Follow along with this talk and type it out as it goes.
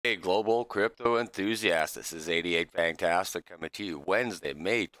Hey, global crypto enthusiast. This is 88 Fantastic coming to you Wednesday,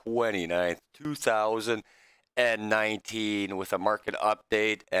 May 29th, 2019, with a market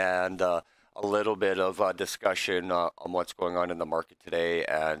update and a little bit of discussion on what's going on in the market today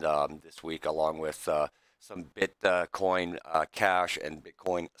and this week, along with some Bitcoin Cash and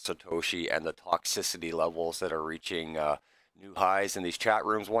Bitcoin Satoshi and the toxicity levels that are reaching new highs in these chat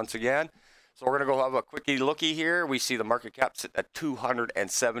rooms once again. So we're going to go have a quickie looky here. We see the market cap sit at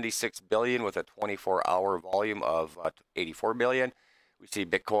 276 billion with a 24-hour volume of 84 billion. We see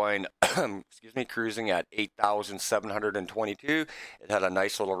Bitcoin, excuse me, cruising at 8,722. It had a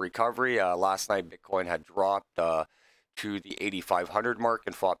nice little recovery. Last night, Bitcoin had dropped to the 8,500 mark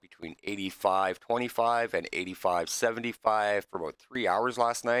and fought between 85.25 and 85.75 for about 3 hours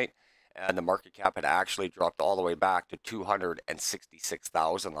last night. And the market cap had actually dropped all the way back to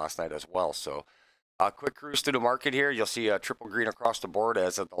 266,000 last night as well. So a quick cruise through the market here. You'll see a triple green across the board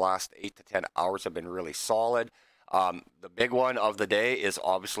as of the last 8 to 10 hours have been really solid. The big one of the day is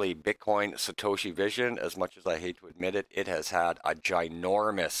obviously Bitcoin Satoshi Vision. As much as I hate to admit it, it has had a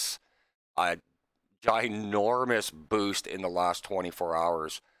ginormous boost in the last 24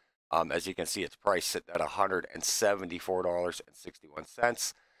 hours. As you can see, its price sit at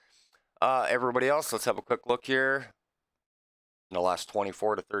 $174.61. Everybody else, let's have a quick look here. In the last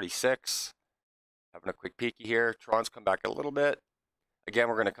 24 to 36, having a quick peeky here. Tron's come back a little bit. Again,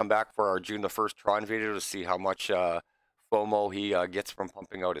 we're going to come back for our June the 1st Tron video to see how much FOMO he gets from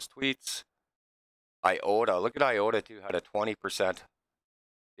pumping out his tweets. IOTA, look at IOTA too, had a 20%,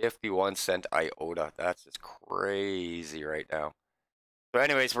 51-cent IOTA. That's just crazy right now. So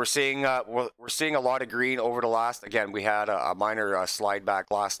anyways, we're seeing a lot of green over the last. Again, we had a minor slide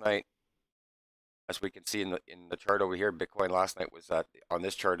back last night. As we can see in the chart over here, Bitcoin last night was on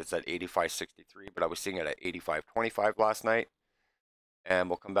this chart it's at 85.63, but I was seeing it at 85.25 last night. And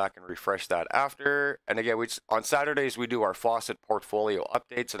we'll come back and refresh that after. And again, on Saturdays we do our faucet portfolio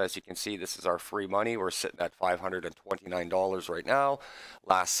updates, and as you can see, this is our free money. We're sitting at $529 right now.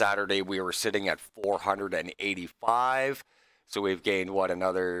 Last Saturday we were sitting at 485. So we've gained what,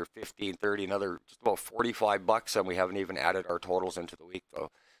 another 15, 30, another just about 45 bucks, and we haven't even added our totals into the week though.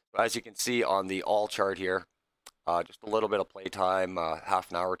 But as you can see on the all chart here, just a little bit of playtime, half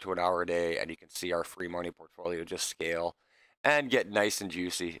an hour to an hour a day, and you can see our free money portfolio just scale and get nice and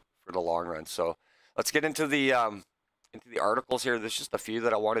juicy for the long run. So let's get into the articles here. There's just a few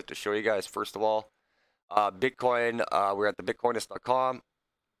that I wanted to show you guys. First of all, Bitcoin. We're at the Bitcoinist.com.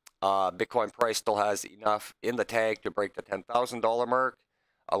 Bitcoin price still has enough in the tank to break the $10,000 mark.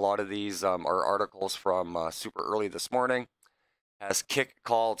 A lot of these are articles from super early this morning. Has Kick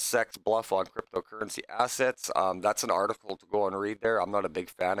called sex bluff on cryptocurrency assets? That's an article to go and read there. I'm not a big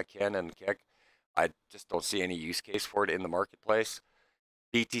fan of Ken and Kick. I just don't see any use case for it in the marketplace.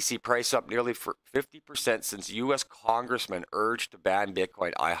 BTC price up nearly 50% since U.S. congressman urged to ban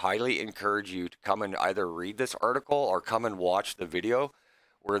Bitcoin. I highly encourage you to come and either read this article or come and watch the video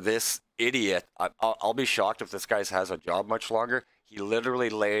where this idiot, I'll be shocked if this guy has a job much longer. He literally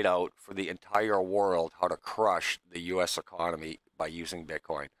laid out for the entire world how to crush the U.S. economy by using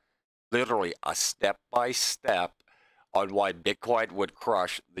Bitcoin. Literally a step-by-step on why Bitcoin would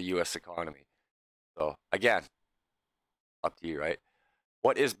crush the U.S. economy. So again, up to you, right?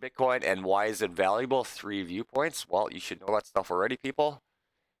 What is Bitcoin and why is it valuable? 3 viewpoints. Well, you should know that stuff already, people.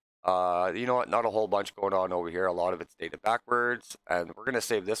 You know what? Not a whole bunch going on over here. A lot of it's dated backwards, and we're gonna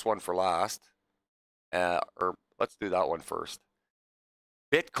save this one for last. Or let's do that one first.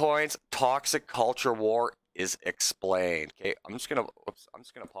 Bitcoin's toxic culture war is explained. Okay, I'm just gonna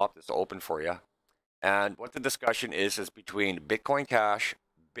pop this open for you. And what the discussion is between Bitcoin Cash,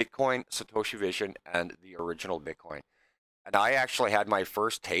 Bitcoin Satoshi Vision, and the original Bitcoin. And I actually had my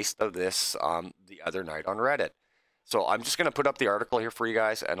first taste of this the other night on Reddit. So I'm just going to put up the article here for you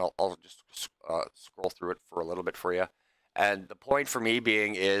guys, and I'll just scroll through it for a little bit for you. And the point for me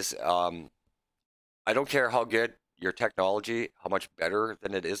being is I don't care how good your technology, how much better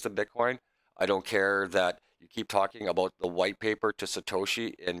than it is than Bitcoin. I don't care that you keep talking about the white paper to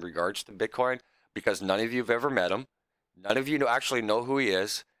Satoshi in regards to Bitcoin, because none of you have ever met him. None of you actually know who he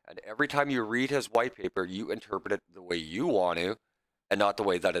is. And every time you read his white paper, you interpret it the way you want to and not the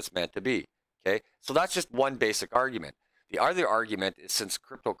way that it's meant to be. Okay, so that's just one basic argument. The other argument is, since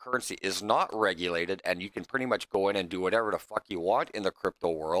cryptocurrency is not regulated and you can pretty much go in and do whatever the fuck you want in the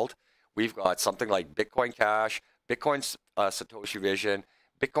crypto world, we've got something like Bitcoin Cash, Bitcoin Satoshi Vision,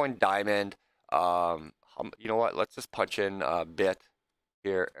 Bitcoin Diamond. You know what? Let's just punch in Bit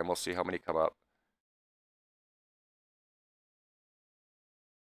here and we'll see how many come up.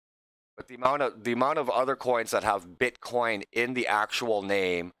 But the amount of other coins that have Bitcoin in the actual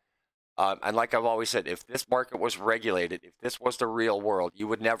name, and like I've always said, if this market was regulated, if this was the real world, you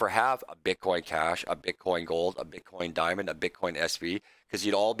would never have a Bitcoin Cash, a Bitcoin Gold, a Bitcoin Diamond, a Bitcoin SV, because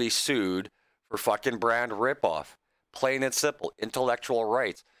you'd all be sued for fucking brand ripoff. Plain and simple, intellectual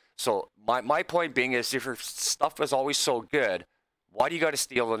rights. So my point being is, if your stuff is always so good, why do you got to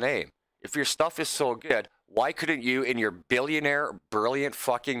steal the name? If your stuff is so good, why couldn't you, in your billionaire, brilliant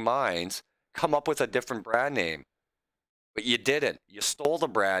fucking minds, come up with a different brand name? But you didn't. You stole the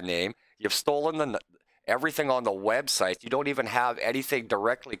brand name. You've stolen everything on the website. You don't even have anything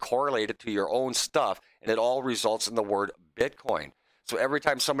directly correlated to your own stuff, and it all results in the word Bitcoin. So every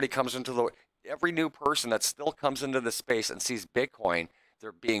time somebody comes into every new person that still comes into the space and sees Bitcoin,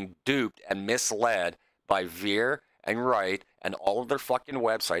 they're being duped and misled by Veer and Wright and all of their fucking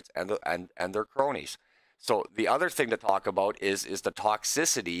websites and their cronies. So the other thing to talk about is the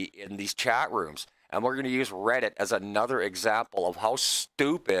toxicity in these chat rooms. And we're going to use Reddit as another example of how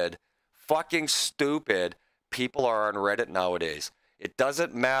stupid, fucking stupid people are on Reddit nowadays. It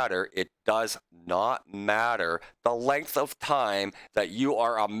doesn't matter. It does not matter the length of time that you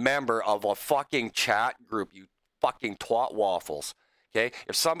are a member of a fucking chat group, you fucking twat waffles. Okay?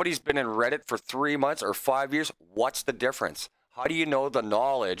 If somebody's been in Reddit for 3 months or 5 years, what's the difference? How do you know the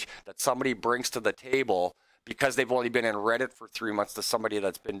knowledge that somebody brings to the table because they've only been in Reddit for 3 months to somebody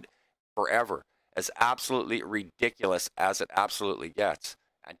that's been forever? As absolutely ridiculous as it absolutely gets.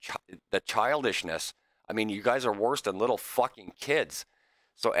 And the childishness, I mean, you guys are worse than little fucking kids.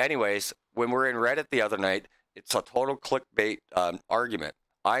 So anyways, when we're in Reddit the other night, it's a total clickbait argument.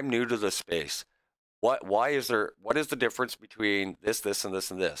 I'm new to the space. What is the difference between this, and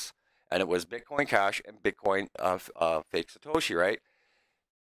this, and this? And it was Bitcoin Cash and Bitcoin fake Satoshi, right?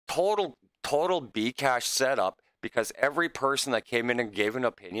 Total Bcash setup, because every person that came in and gave an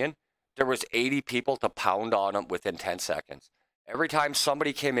opinion, there was 80 people to pound on them within 10 seconds. Every time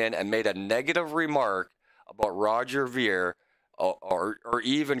somebody came in and made a negative remark about Roger Ver or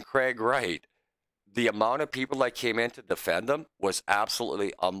even Craig Wright, the amount of people that came in to defend them was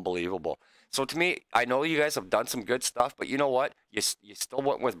absolutely unbelievable. So to me, I know you guys have done some good stuff, but you know what? You still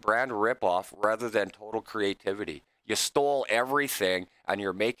went with brand ripoff rather than total creativity. You stole everything and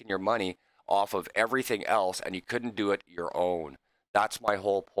you're making your money off of everything else, and you couldn't do it your own. That's my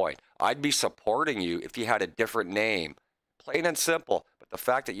whole point. I'd be supporting you if you had a different name. Plain and simple. But the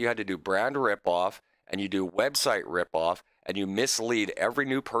fact that you had to do brand ripoff and you do website ripoff and you mislead every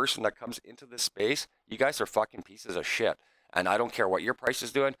new person that comes into this space, you guys are fucking pieces of shit. And I don't care what your price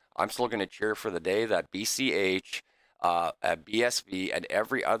is doing. I'm still going to cheer for the day that BCH, BSV, and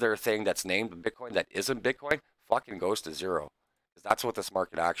every other thing that's named Bitcoin that isn't Bitcoin fucking goes to zero. Because that's what this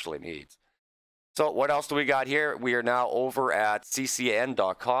market actually needs. So what else do we got here? We are now over at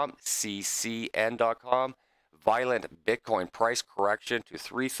ccn.com. ccn.com. Violent Bitcoin price correction to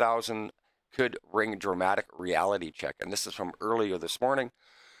 3,000 could ring dramatic reality check. And this is from earlier this morning.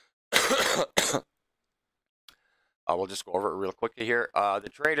 We'll just go over it real quickly here. The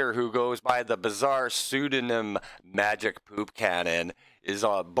trader, who goes by the bizarre pseudonym Magic Poop Cannon, is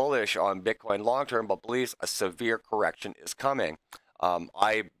bullish on Bitcoin long term, but believes a severe correction is coming.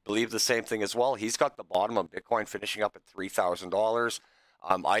 I believe the same thing as well. He's got the bottom of Bitcoin finishing up at $3,000.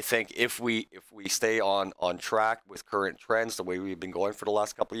 I think if we stay on track with current trends, the way we've been going for the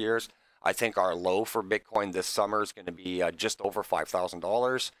last couple of years, I think our low for Bitcoin this summer is going to be just over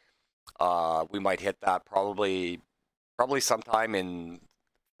 $5,000. We might hit that probably sometime in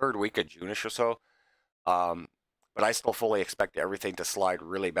third week of June-ish or so. But I still fully expect everything to slide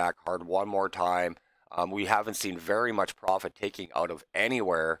really back hard one more time. We haven't seen very much profit taking out of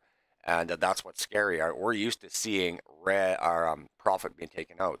anywhere, and that's what's scary. We're used to seeing our profit being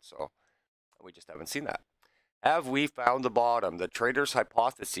taken out, so we just haven't seen that. Have we found the bottom? The trader's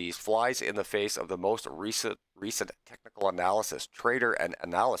hypothesis flies in the face of the most recent technical analysis. Trader and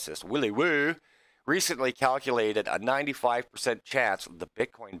analysis Willy Woo recently calculated a 95% chance the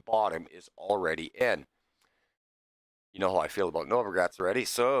Bitcoin bottom is already in. You know how I feel about Novogratz already.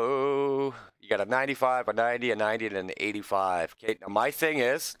 So you got a 95, a 90, a 90, and an 85. Okay, now my thing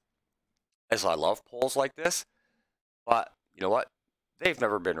is I love polls like this, but you know what? They've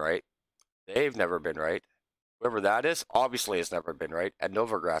never been right. They've never been right. Whoever that is, obviously has never been right, and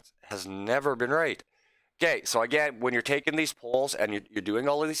Novogratz has never been right. Okay, so again, when you're taking these polls and you're doing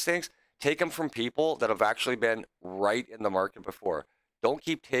all of these things, take them from people that have actually been right in the market before. Don't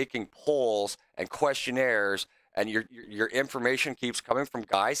keep taking polls and questionnaires and your information keeps coming from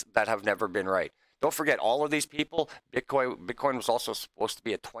guys that have never been right. Don't forget, all of these people, Bitcoin was also supposed to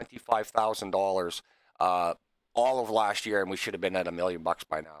be at $25,000 all of last year, and we should have been at $1 million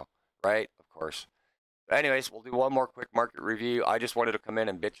by now, right? Of course. Anyways, we'll do one more quick market review. I just wanted to come in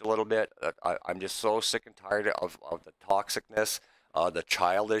and bitch a little bit. I'm just so sick and tired of the toxicness, the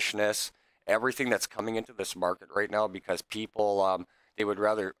childishness, everything that's coming into this market right now because people, they would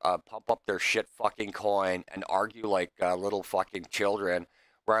rather pump up their shit fucking coin and argue like little fucking children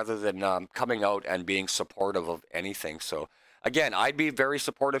rather than coming out and being supportive of anything. So, again, I'd be very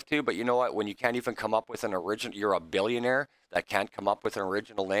supportive too, but you know what? When you can't even come up with an original, you're a billionaire that can't come up with an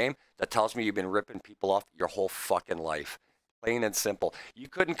original name, that tells me you've been ripping people off your whole fucking life. Plain and simple. You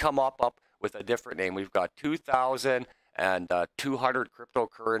couldn't come up with a different name. We've got 2,200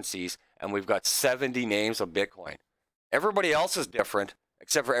 cryptocurrencies, and we've got 70 names of Bitcoin. Everybody else is different,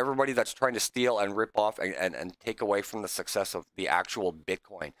 except for everybody that's trying to steal and rip off and take away from the success of the actual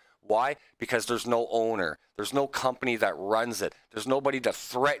Bitcoin. Why? Because there's no owner. There's no company that runs it. There's nobody to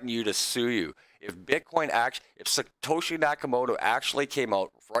threaten you to sue you. If if Satoshi Nakamoto actually came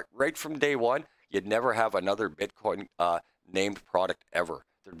out right from day one, you'd never have another Bitcoin named product ever.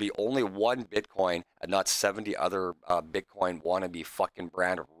 There'd be only one Bitcoin and not 70 other Bitcoin wannabe fucking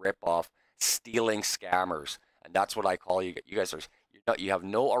brand rip-off stealing scammers. And that's what I call you. You guys are, you have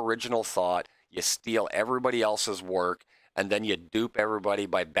no original thought. You steal everybody else's work, and then you dupe everybody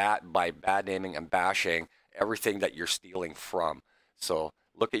by bad naming and bashing everything that you're stealing from. So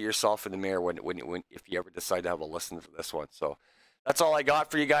look at yourself in the mirror if you ever decide to have a listen to this one. So that's all I got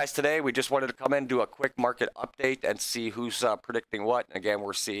for you guys today. We just wanted to come in, do a quick market update, and see who's predicting what. And again,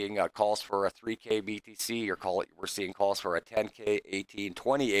 we're seeing calls for a 3K BTC. We're seeing calls for a 10K, 18,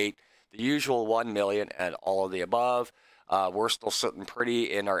 28, the usual 1 million, and all of the above. We're still sitting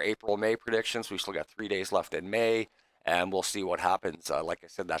pretty in our April-May predictions. We still got 3 days left in May, and we'll see what happens. Like I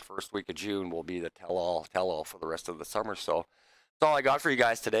said, that first week of June will be the tell-all for the rest of the summer. So that's all I got for you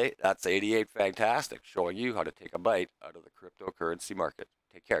guys today. That's 88 Fantastic, showing you how to take a bite out of the cryptocurrency market.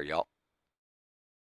 Take care, y'all.